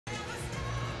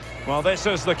Well, this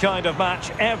is the kind of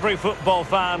match every football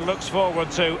fan looks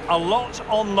forward to. A lot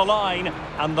on the line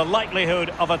and the likelihood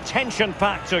of a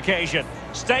tension-packed occasion.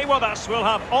 Stay with us, we'll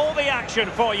have all the action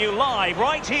for you live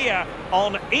right here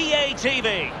on EA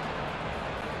TV.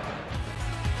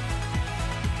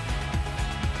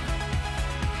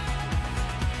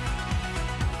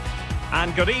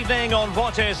 And good evening on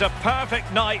what is a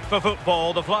perfect night for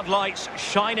football. The floodlights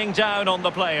shining down on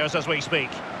the players as we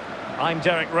speak. I'm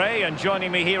Derek Ray, and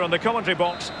joining me here on the commentary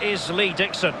box is Lee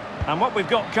Dixon. And what we've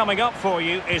got coming up for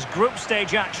you is group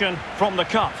stage action from the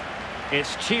Cup.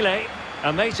 It's Chile,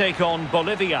 and they take on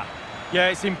Bolivia. Yeah,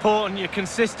 it's important you're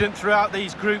consistent throughout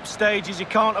these group stages. You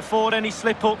can't afford any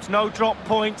slip-ups, no drop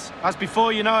points. As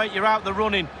before you know it, you're out the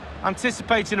running.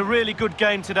 Anticipating a really good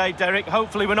game today, Derek.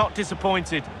 Hopefully we're not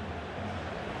disappointed.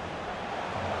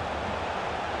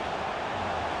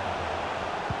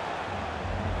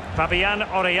 Fabian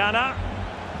Orellana.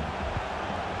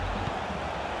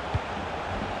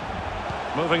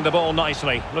 Moving the ball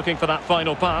nicely, looking for that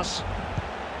final pass.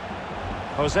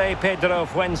 Jose Pedro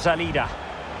Fuenzalida.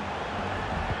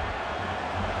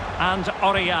 And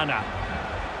Orellana.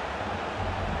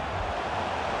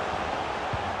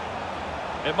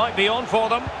 It might be on for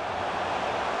them.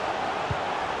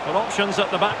 Well, options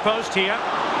at the back post here.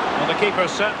 Well, the keeper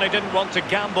certainly didn't want to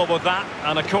gamble with that,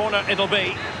 and a corner it'll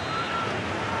be.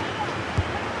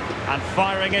 And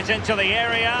firing it into the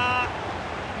area.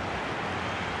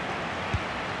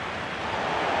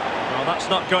 Well, that's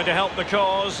not going to help the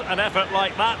cause, an effort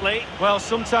like that, Lee. Well,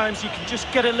 sometimes you can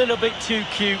just get a little bit too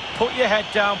cute. Put your head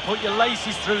down, put your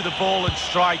laces through the ball and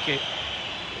strike it.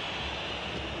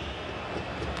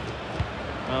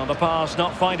 Well, the pass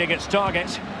not finding its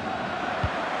target.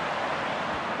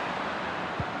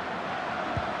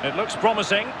 It looks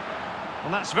promising.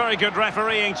 And that's very good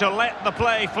refereeing to let the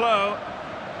play flow.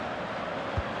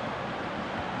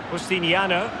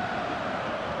 Justiniano.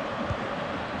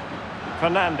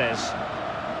 Fernandez.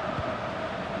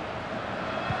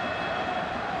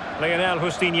 Lionel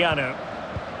Justiniano.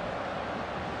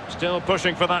 Still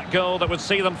pushing for that goal that would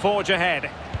see them forge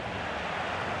ahead.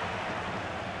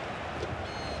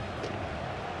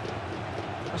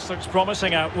 This looks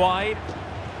promising out wide.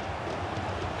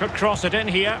 Could cross it in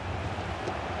here.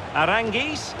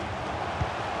 Aranguiz.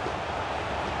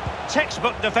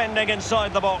 Textbook defending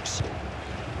inside the box.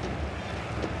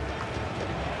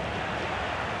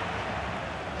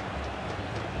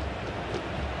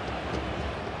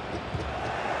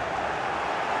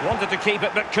 Wanted to keep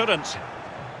it but couldn't.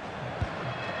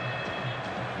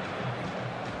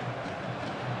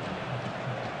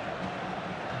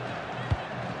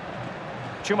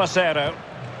 Chumacero.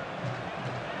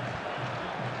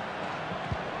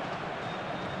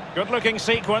 Good looking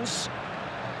sequence.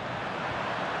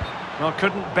 Well,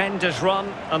 couldn't bend his run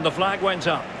and the flag went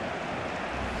up.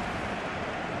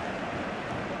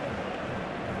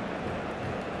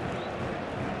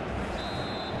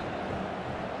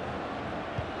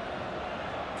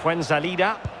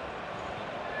 Fuenzalida.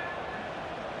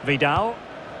 Vidal.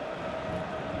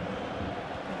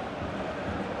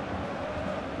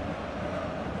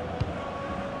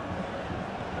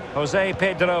 Jose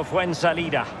Pedro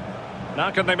Fuenzalida. Now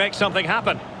can they make something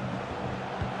happen?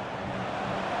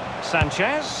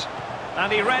 Sanchez.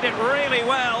 And he read it really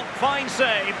well. Fine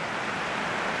save.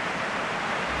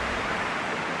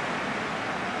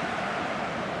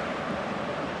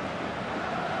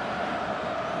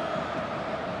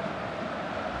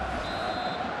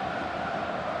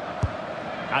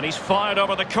 And he's fired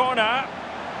over the corner.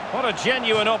 What a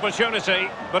genuine opportunity,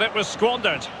 but it was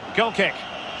squandered. Goal kick.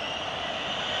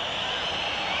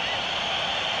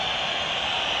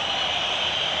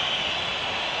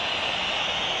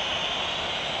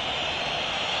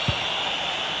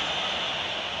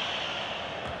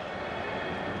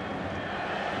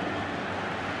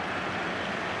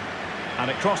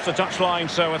 And it crossed the touchline,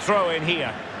 so a throw in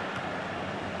here.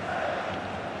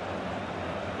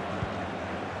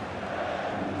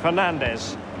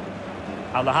 Fernandez.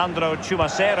 Alejandro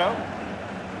Chumacero.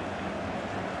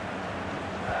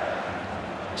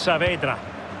 Saavedra.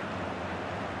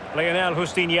 Lionel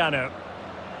Justiniano.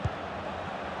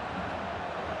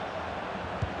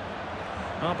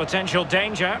 Oh, potential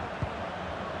danger.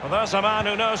 Well, there's a man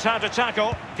who knows how to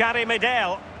tackle. Gary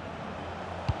Medel.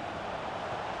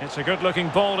 It's a good-looking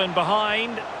ball in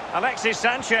behind. Alexis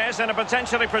Sanchez in a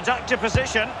potentially productive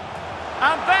position.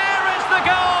 And there is the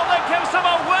goal that gives them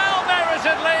a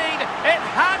well-merited lead. It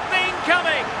had been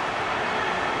coming.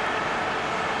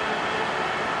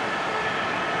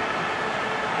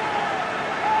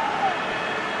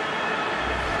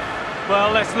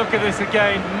 Well, let's look at this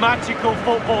again. Magical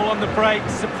football on the break.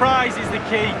 Surprise is the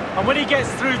key. And when he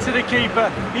gets through to the keeper,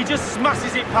 he just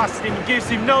smashes it past him and gives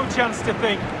him no chance to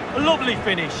think. A lovely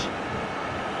finish.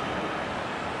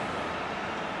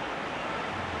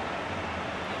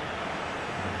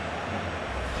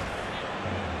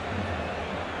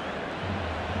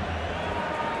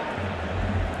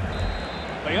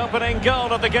 The opening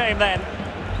goal of the game then.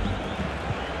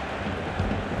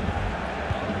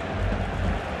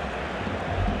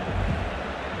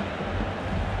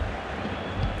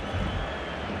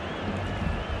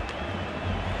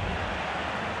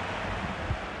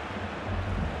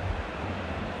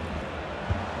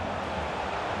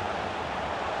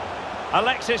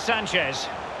 Alexis Sanchez.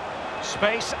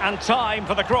 Space and time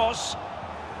for the cross.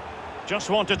 Just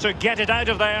wanted to get it out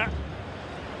of there.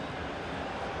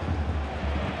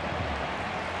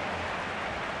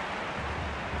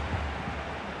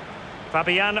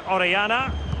 Fabian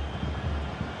Orellana.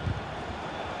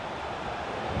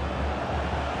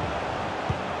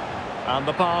 And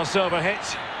the pass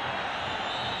overhit.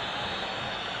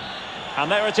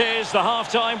 And there it is, the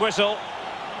half-time whistle.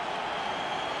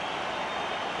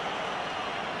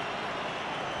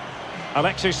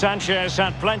 Alexis Sanchez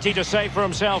had plenty to say for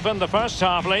himself in the first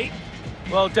half, Lee.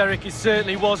 Well, Derek, it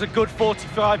certainly was a good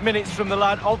 45 minutes from the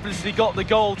lad. Obviously got the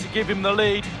goal to give him the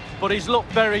lead, but he's looked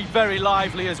very, very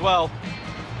lively as well.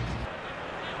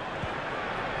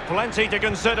 Plenty to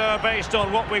consider based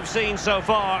on what we've seen so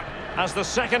far as the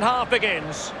second half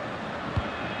begins.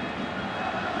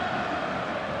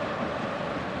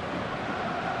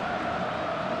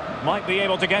 Might be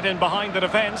able to get in behind the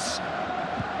defence.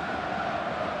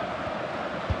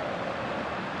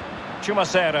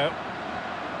 Chumacero.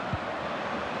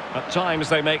 At times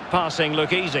they make passing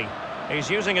look easy. He's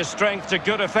using his strength to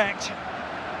good effect.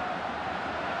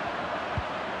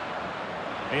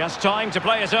 He has time to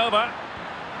play it over.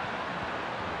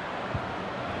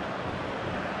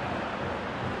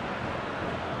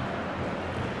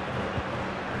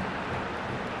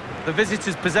 The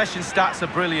visitors' possession stats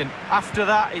are brilliant. After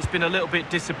that, it's been a little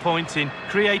bit disappointing.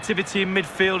 Creativity in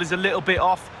midfield is a little bit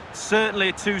off.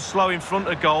 Certainly too slow in front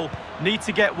of goal. Need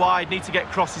to get wide, need to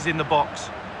get crosses in the box.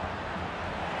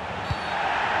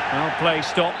 Well, play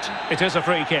stopped. It is a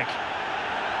free kick.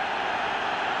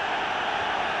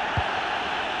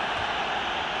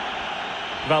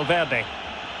 Valverde.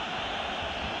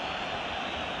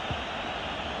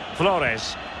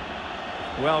 Flores.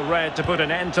 Well read to put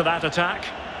an end to that attack.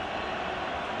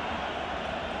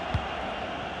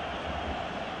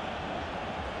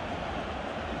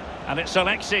 And it's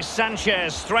Alexis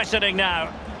Sanchez threatening now.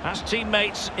 Has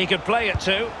teammates he could play it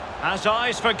to. Has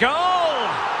eyes for goal!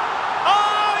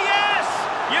 Oh, yes!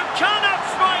 You cannot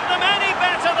strike them any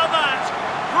better than that!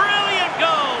 Brilliant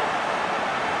goal!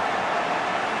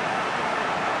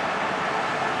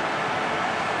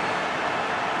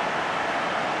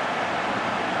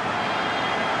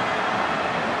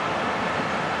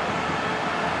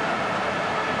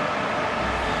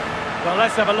 Well,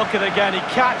 let's have a look at it again. He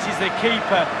catches the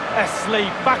keeper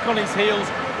asleep, back on his heels.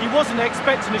 He wasn't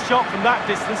expecting a shot from that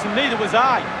distance, and neither was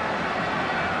I.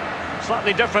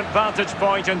 Slightly different vantage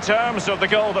point in terms of the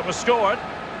goal that was scored.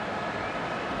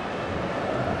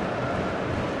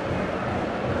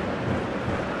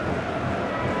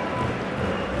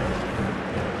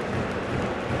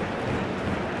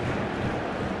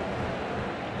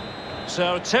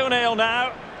 So 2-0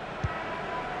 now.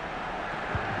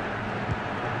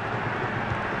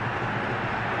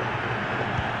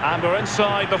 And we're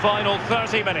inside the final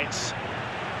 30 minutes.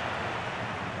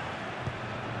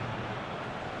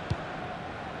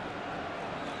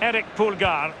 Eric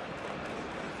Pulgar.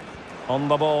 On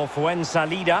the ball,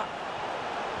 Fuensalida.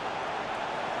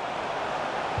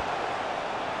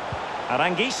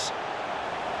 Aranguis.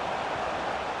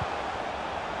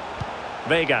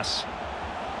 Vegas.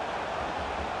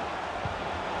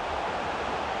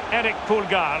 Eric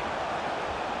Pulgar.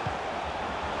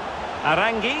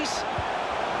 Aranguis.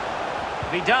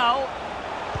 Vidal.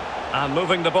 And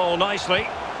moving the ball nicely.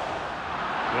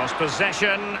 Lost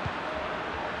possession.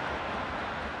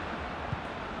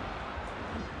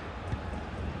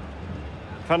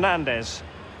 Fernandez.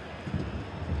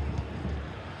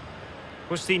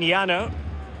 Justiniano.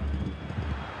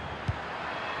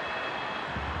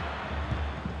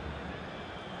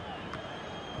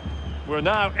 We're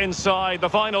now inside the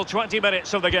final 20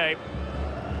 minutes of the game.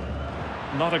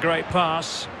 Not a great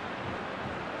pass.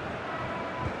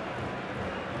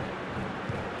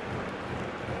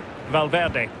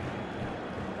 Valverde.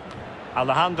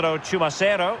 Alejandro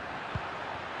Chumacero.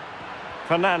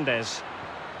 Fernandez.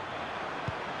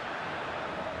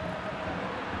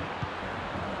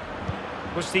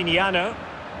 Justiniano.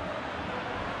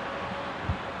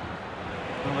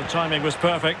 Well, the timing was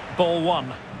perfect. Ball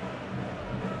one.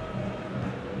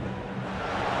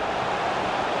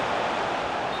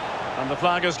 And the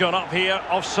flag has gone up here.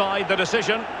 Offside the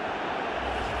decision.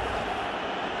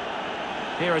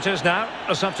 Here it is now.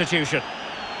 A substitution.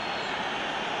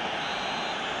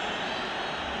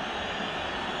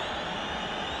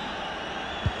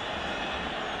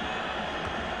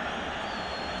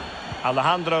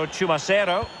 Alejandro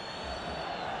Chumacero.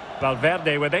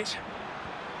 Valverde with it.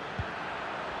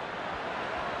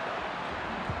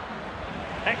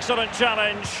 Excellent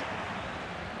challenge.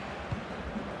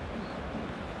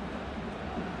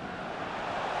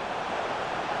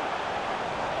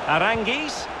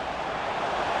 Aranguiz.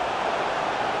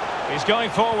 He's going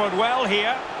forward well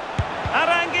here.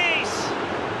 Aranguiz!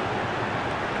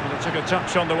 Well, it took a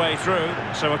touch on the way through,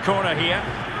 so a corner here.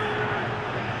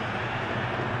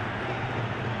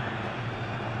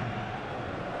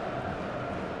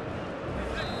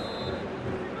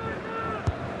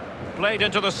 Played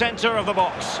into the centre of the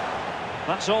box.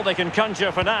 That's all they can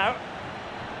conjure for now.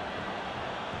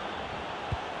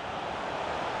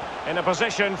 In a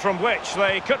position from which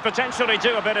they could potentially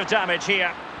do a bit of damage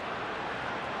here.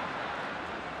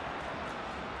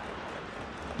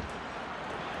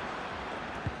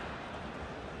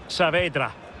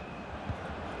 Saavedra.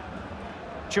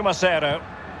 Chumacero.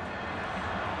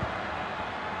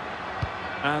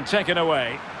 And taken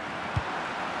away.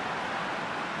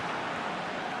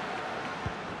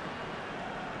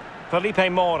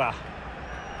 Felipe Mora.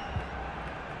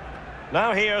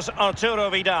 Now here's Arturo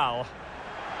Vidal.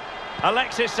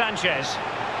 Alexis Sanchez.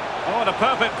 Oh, and a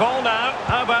perfect ball now.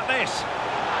 How about this?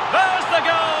 There's the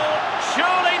goal!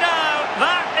 Surely now,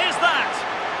 that is that!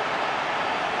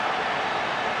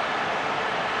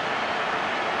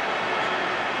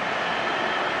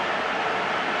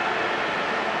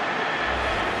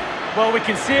 Well, we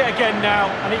can see it again now,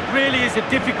 and it really is a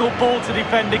difficult ball to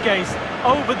defend against.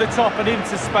 Over the top and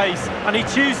into space, and he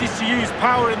chooses to use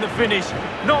power in the finish.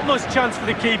 Not much chance for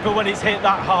the keeper when it's hit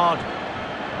that hard.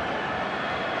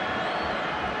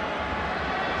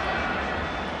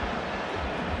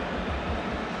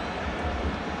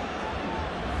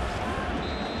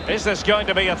 Is this going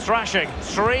to be a thrashing?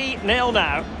 3-0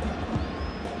 now.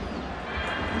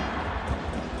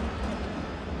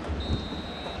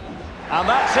 And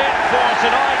that's it for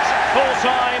tonight. Full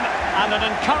time and an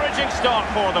encouraging start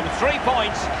for them. 3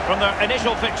 points from their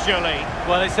initial fixture lead.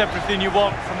 Well, it's everything you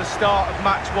want from the start of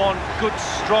match one. Good,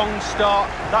 strong start.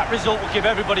 That result will give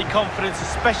everybody confidence,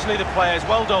 especially the players.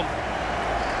 Well done.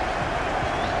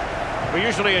 We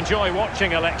usually enjoy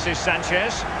watching Alexis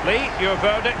Sanchez. Lee, your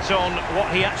verdict on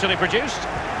what he actually produced?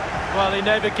 Well, he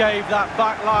never gave that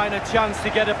back line a chance to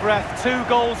get a breath. 2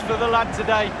 goals for the lad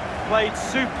today. Played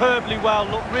superbly well,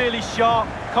 looked really sharp,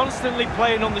 constantly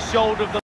playing on the shoulder of the